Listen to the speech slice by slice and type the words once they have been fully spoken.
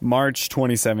March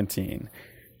 2017.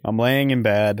 I'm laying in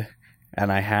bed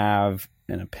and I have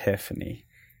an epiphany.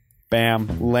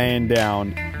 Bam, laying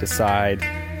down, decide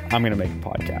I'm going to make a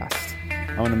podcast.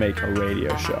 I'm going to make a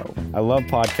radio show. I love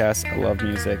podcasts. I love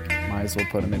music. Might as well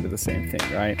put them into the same thing,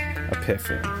 right?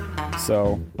 Epiphany.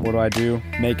 So what do?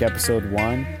 Make episode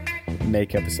 1,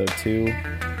 make episode 2,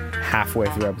 halfway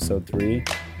through episode 3,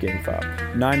 gave up.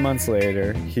 9 months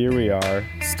later, here we are,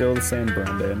 still the same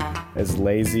Brendan, as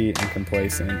lazy and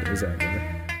complacent as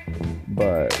ever.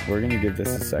 But we're going to give this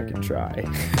a second try.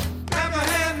 Clap your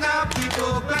hands now,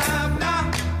 people, clap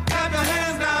now. Clap your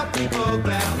hands now, people,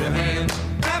 clap your hands.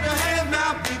 Clap your hands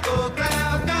now, people,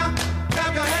 clap now.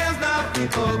 Clap your hands now,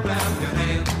 people, clap your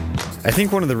hands. I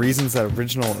think one of the reasons that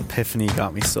original epiphany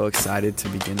got me so excited to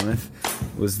begin with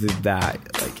was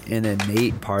that like an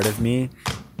innate part of me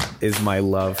is my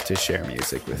love to share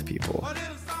music with people.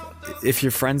 If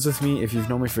you're friends with me, if you've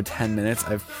known me for 10 minutes,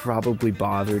 I've probably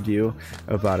bothered you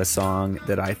about a song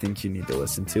that I think you need to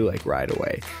listen to like right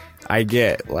away. I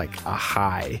get like a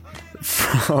high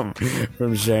from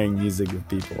sharing music with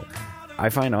people. I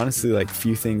find honestly like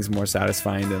few things more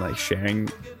satisfying than like sharing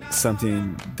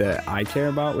something that I care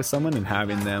about with someone and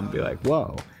having them be like,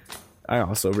 whoa, I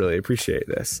also really appreciate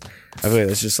this. I feel like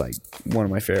that's just like one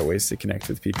of my favorite ways to connect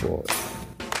with people.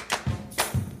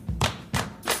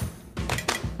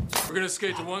 We're gonna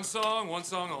skate to one song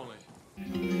only.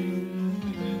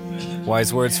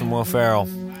 Wise words from Will Ferrell.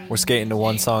 We're skating to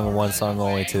one song and one song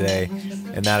only today,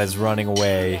 and that is Running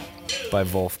Away by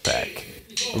Vulfpeck.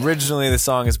 Originally, the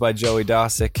song is by Joey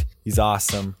Dosik. He's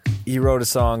awesome. He wrote a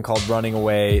song called Running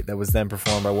Away that was then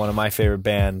performed by one of my favorite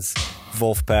bands,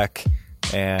 Vulfpeck,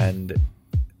 and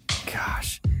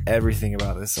gosh, everything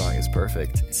about this song is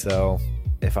perfect. So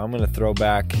if I'm going to throw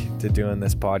back to doing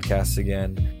this podcast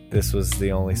again, this was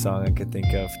the only song I could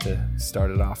think of to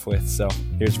start it off with. So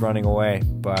here's Running Away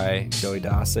by Joey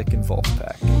Dosik and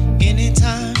Vulfpeck.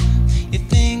 Anytime you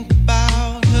think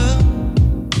about her,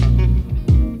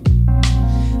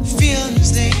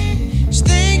 feelings there, just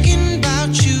thinking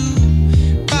about you,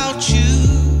 about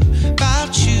you,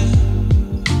 about you.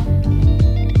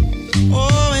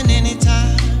 Oh, and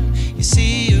anytime you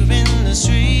see her in the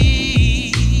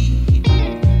street,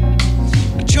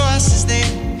 the choice is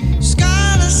there. Just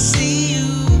gotta see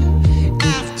you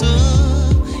after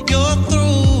you're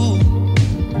through.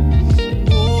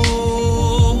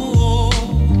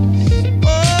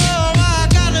 Oh, I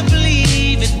gotta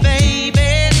believe it,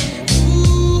 baby. Ooh,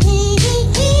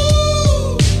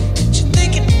 you're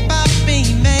thinking about me,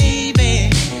 maybe.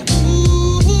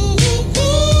 Ooh,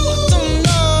 I don't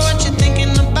know what you're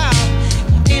thinking about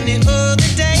any other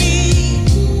day.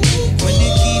 When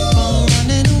you keep on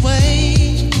running away,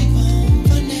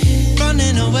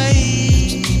 running away,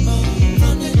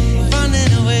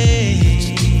 running away,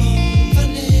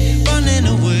 running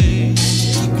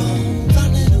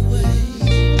away.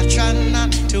 I try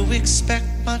not to expect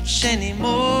much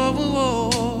anymore.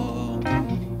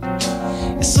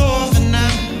 It's over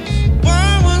now.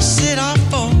 One won't sit off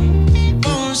for,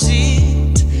 won't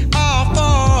sit off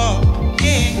for,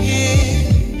 yeah.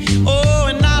 Oh,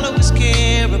 and I'll always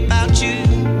care about you,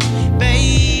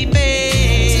 baby.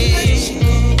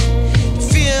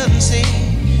 Feelings say,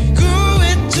 grew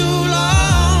it too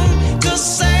long to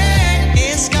say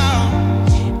it's gone.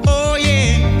 Oh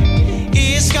yeah,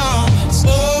 it's gone.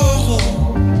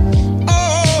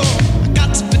 Oh, I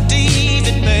got to believe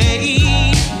it, babe.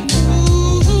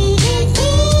 Ooh,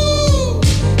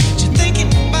 you're thinking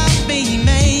about me,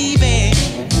 maybe.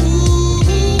 Ooh,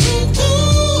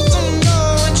 don't know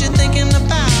what you're thinking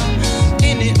about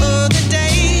any other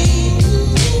day.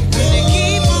 When you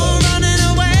keep on running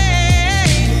away,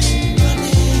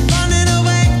 running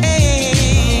away,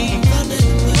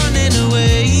 running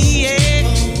away, yeah,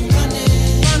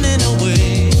 running away.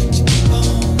 Oh,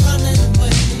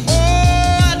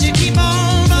 why'd you keep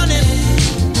on running?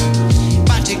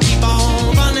 Why'd you keep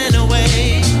on running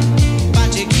away?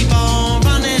 Why'd you keep on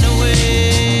running away?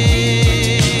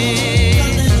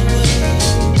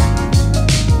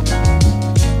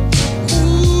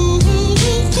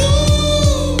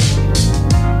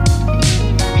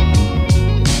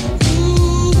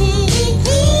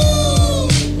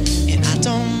 And I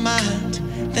don't mind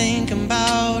thinking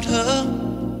about her,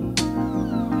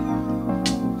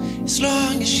 as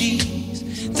long as she's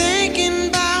thinking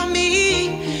about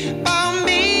me, about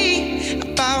me,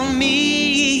 about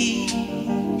me,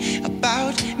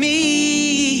 about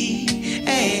me.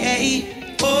 Hey,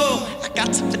 hey. Oh, I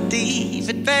got to believe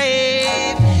it,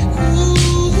 babe.